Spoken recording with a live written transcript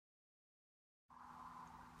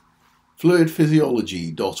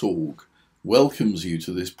fluidphysiology.org welcomes you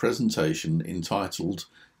to this presentation entitled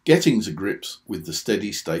Getting to Grips with the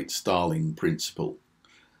Steady State Starling Principle.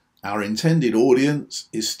 Our intended audience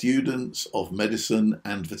is students of medicine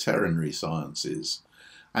and veterinary sciences,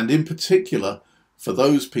 and in particular for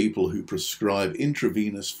those people who prescribe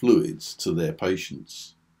intravenous fluids to their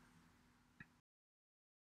patients.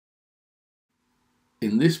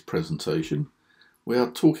 In this presentation, we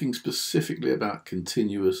are talking specifically about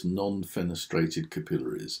continuous non-fenestrated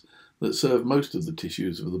capillaries that serve most of the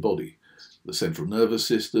tissues of the body: the central nervous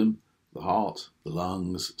system, the heart, the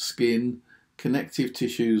lungs, skin, connective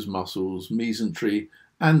tissues, muscles, mesentery,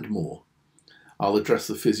 and more. I'll address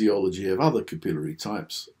the physiology of other capillary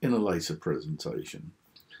types in a later presentation.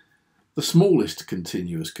 The smallest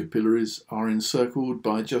continuous capillaries are encircled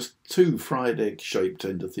by just two fried egg-shaped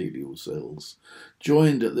endothelial cells,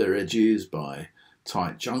 joined at their edges by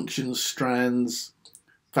tight junction strands,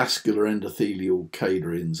 vascular endothelial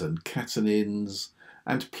cadarins and catenins,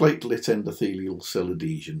 and platelet endothelial cell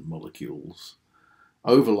adhesion molecules.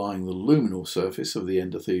 Overlying the luminal surface of the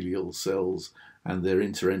endothelial cells and their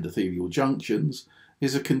interendothelial junctions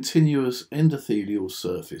is a continuous endothelial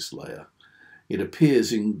surface layer. It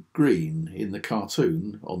appears in green in the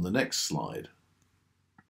cartoon on the next slide.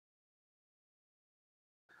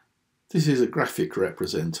 This is a graphic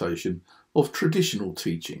representation of traditional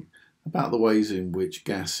teaching about the ways in which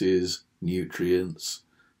gases, nutrients,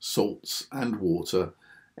 salts and water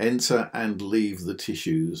enter and leave the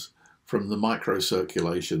tissues from the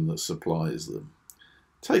microcirculation that supplies them.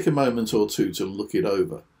 Take a moment or two to look it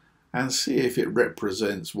over and see if it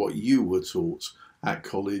represents what you were taught at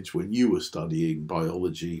college when you were studying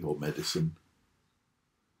biology or medicine.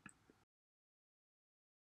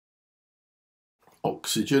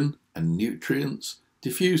 Oxygen and nutrients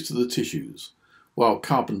diffuse to the tissues, while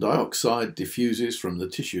carbon dioxide diffuses from the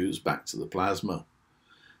tissues back to the plasma.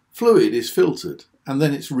 Fluid is filtered and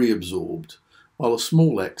then it's reabsorbed, while a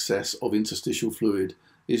small excess of interstitial fluid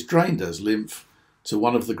is drained as lymph to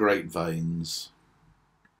one of the great veins.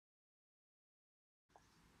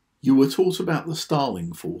 You were taught about the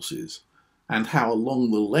Starling forces and how along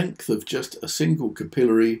the length of just a single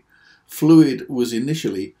capillary, fluid was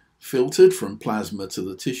initially filtered from plasma to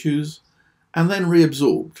the tissues and then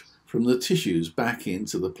reabsorbed from the tissues back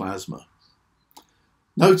into the plasma.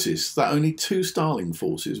 Notice that only two Starling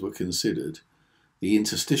forces were considered. The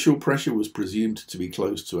interstitial pressure was presumed to be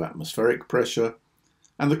close to atmospheric pressure,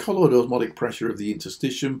 and the colloid osmotic pressure of the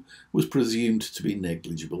interstitium was presumed to be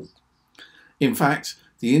negligible. In fact,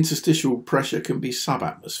 the interstitial pressure can be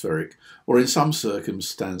subatmospheric, or in some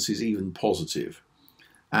circumstances even positive.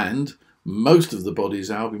 And most of the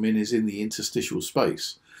body's albumin is in the interstitial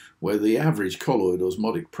space, where the average colloid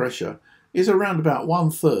osmotic pressure is around about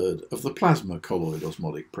 1/3 of the plasma colloid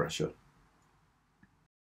osmotic pressure.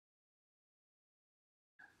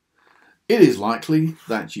 It is likely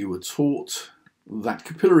that you were taught that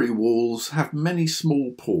capillary walls have many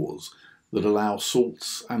small pores that allow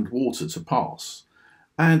salts and water to pass,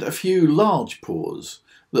 and a few large pores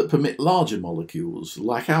that permit larger molecules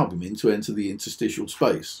like albumin to enter the interstitial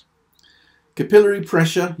space. Capillary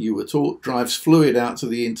pressure, you were taught, drives fluid out to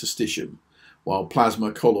the interstitium, while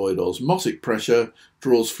plasma colloid osmotic pressure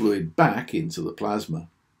draws fluid back into the plasma.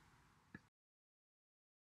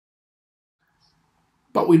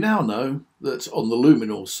 But we now know that on the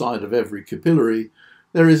luminal side of every capillary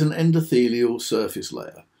there is an endothelial surface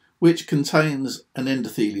layer, which contains an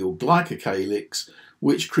endothelial glycocalyx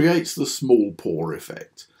which creates the small pore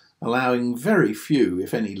effect, allowing very few,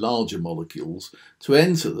 if any, larger molecules to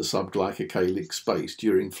enter the subglycocalyx space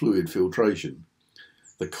during fluid filtration.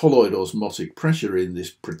 The colloid osmotic pressure in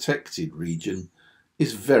this protected region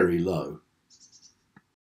is very low.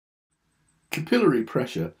 Capillary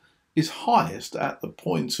pressure is highest at the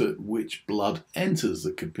point at which blood enters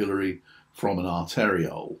the capillary from an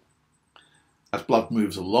arteriole. As blood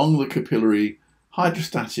moves along the capillary,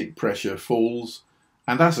 hydrostatic pressure falls,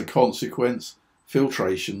 and as a consequence,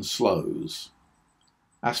 filtration slows.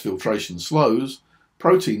 As filtration slows,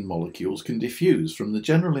 protein molecules can diffuse from the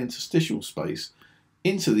general interstitial space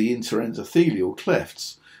into the interendothelial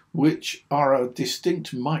clefts, which are a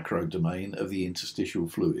distinct microdomain of the interstitial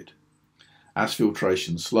fluid. As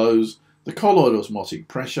filtration slows, the colloid osmotic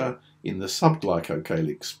pressure in the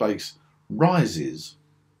subglycocalyx space rises.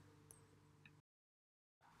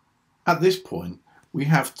 At this point, we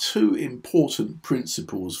have two important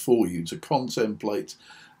principles for you to contemplate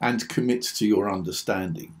and commit to your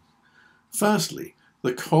understanding. Firstly,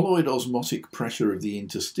 the colloid osmotic pressure of the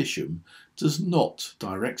interstitium does not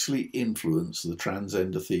directly influence the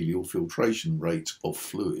transendothelial filtration rate of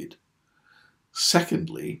fluid.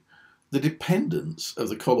 Secondly, The dependence of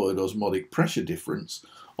the colloid osmotic pressure difference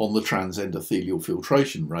on the transendothelial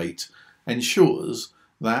filtration rate ensures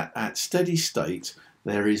that at steady state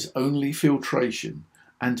there is only filtration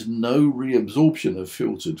and no reabsorption of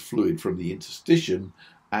filtered fluid from the interstitium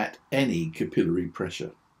at any capillary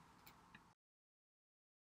pressure.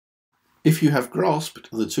 If you have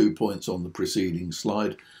grasped the 2 points on the preceding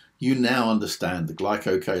slide, you now understand the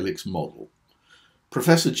glycocalyx model.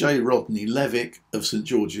 Professor J. Rodney Levick of St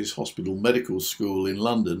George's Hospital Medical School in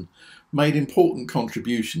London made important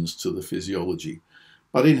contributions to the physiology,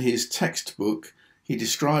 but in his textbook he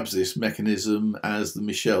describes this mechanism as the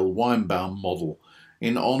Michel-Weinbaum model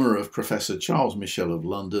in honour of Professor Charles Michel of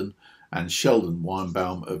London and Sheldon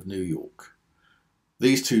Weinbaum of New York.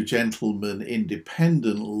 These two gentlemen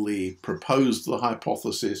independently proposed the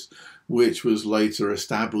hypothesis, which was later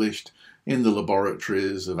established in the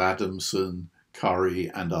laboratories of Adamson, Curry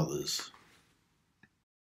and others.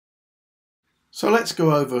 So let's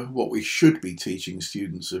go over what we should be teaching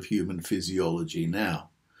students of human physiology now.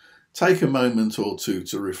 Take a moment or two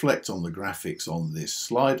to reflect on the graphics on this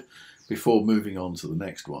slide before moving on to the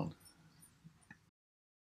next one.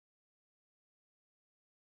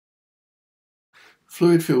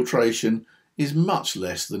 Fluid filtration is much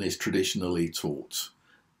less than is traditionally taught.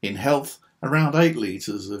 In health, around 8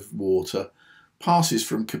 litres of water passes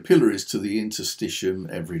from capillaries to the interstitium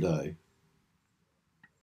every day.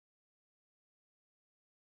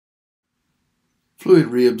 Fluid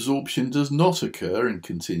reabsorption does not occur in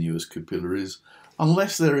continuous capillaries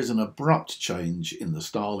unless there is an abrupt change in the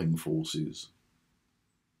Starling forces.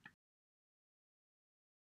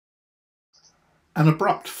 An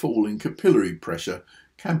abrupt fall in capillary pressure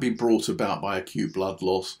can be brought about by acute blood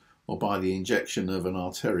loss or by the injection of an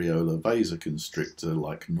arteriolar vasoconstrictor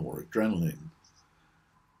like noradrenaline.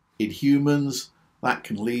 In humans, that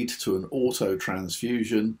can lead to an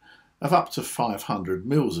autotransfusion of up to 500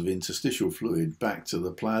 ml of interstitial fluid back to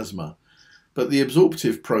the plasma, but the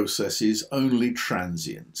absorptive process is only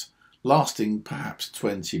transient, lasting perhaps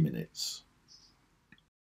 20 minutes.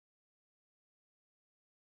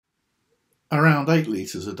 Around 8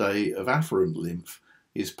 litres a day of afferent lymph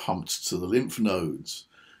is pumped to the lymph nodes.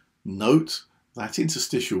 Note that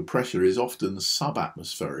interstitial pressure is often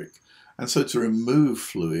subatmospheric, and so to remove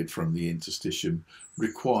fluid from the interstitium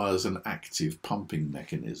requires an active pumping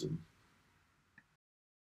mechanism.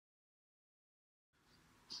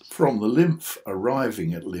 From the lymph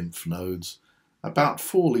arriving at lymph nodes, about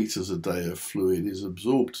 4 litres a day of fluid is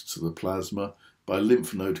absorbed to the plasma by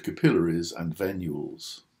lymph node capillaries and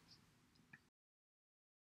venules.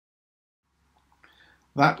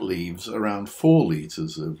 That leaves around 4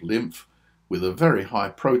 litres of lymph with a very high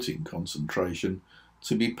protein concentration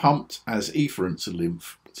to be pumped as efferent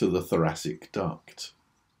lymph to the thoracic duct.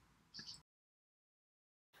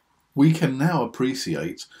 We can now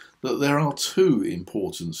appreciate that there are 2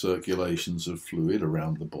 important circulations of fluid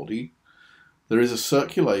around the body. There is a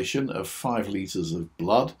circulation of 5 litres of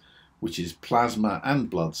blood, which is plasma and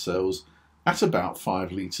blood cells, at about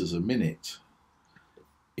 5 litres a minute.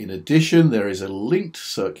 In addition, there is a linked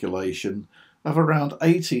circulation of around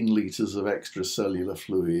 18 litres of extracellular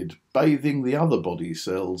fluid bathing the other body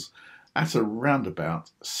cells at around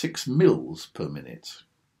about 6 ml per minute.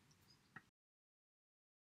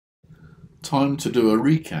 Time to do a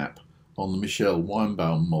recap on the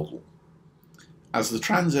Michel-Weinbaum model. As the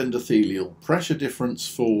transendothelial pressure difference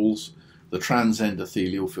falls, the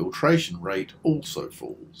transendothelial filtration rate also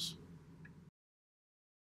falls.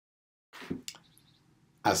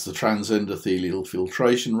 As the transendothelial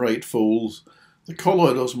filtration rate falls, the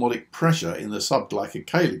colloid osmotic pressure in the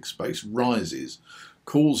subglycocalyx space rises,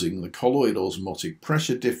 causing the colloid osmotic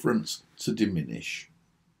pressure difference to diminish.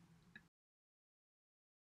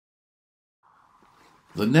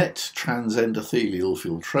 The net transendothelial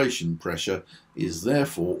filtration pressure is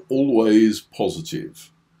therefore always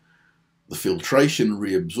positive. The filtration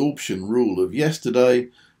reabsorption rule of yesterday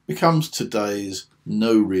becomes today's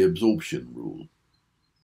no reabsorption rule.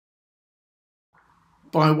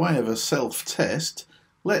 By way of a self-test,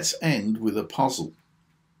 let's end with a puzzle.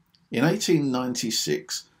 In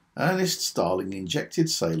 1896, Ernest Starling injected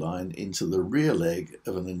saline into the rear leg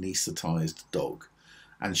of an anaesthetised dog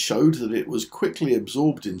and showed that it was quickly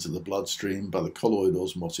absorbed into the bloodstream by the colloid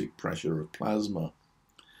osmotic pressure of plasma.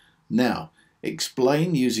 Now,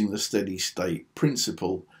 explain using the steady state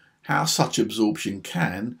principle how such absorption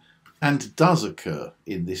can and does occur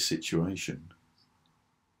in this situation.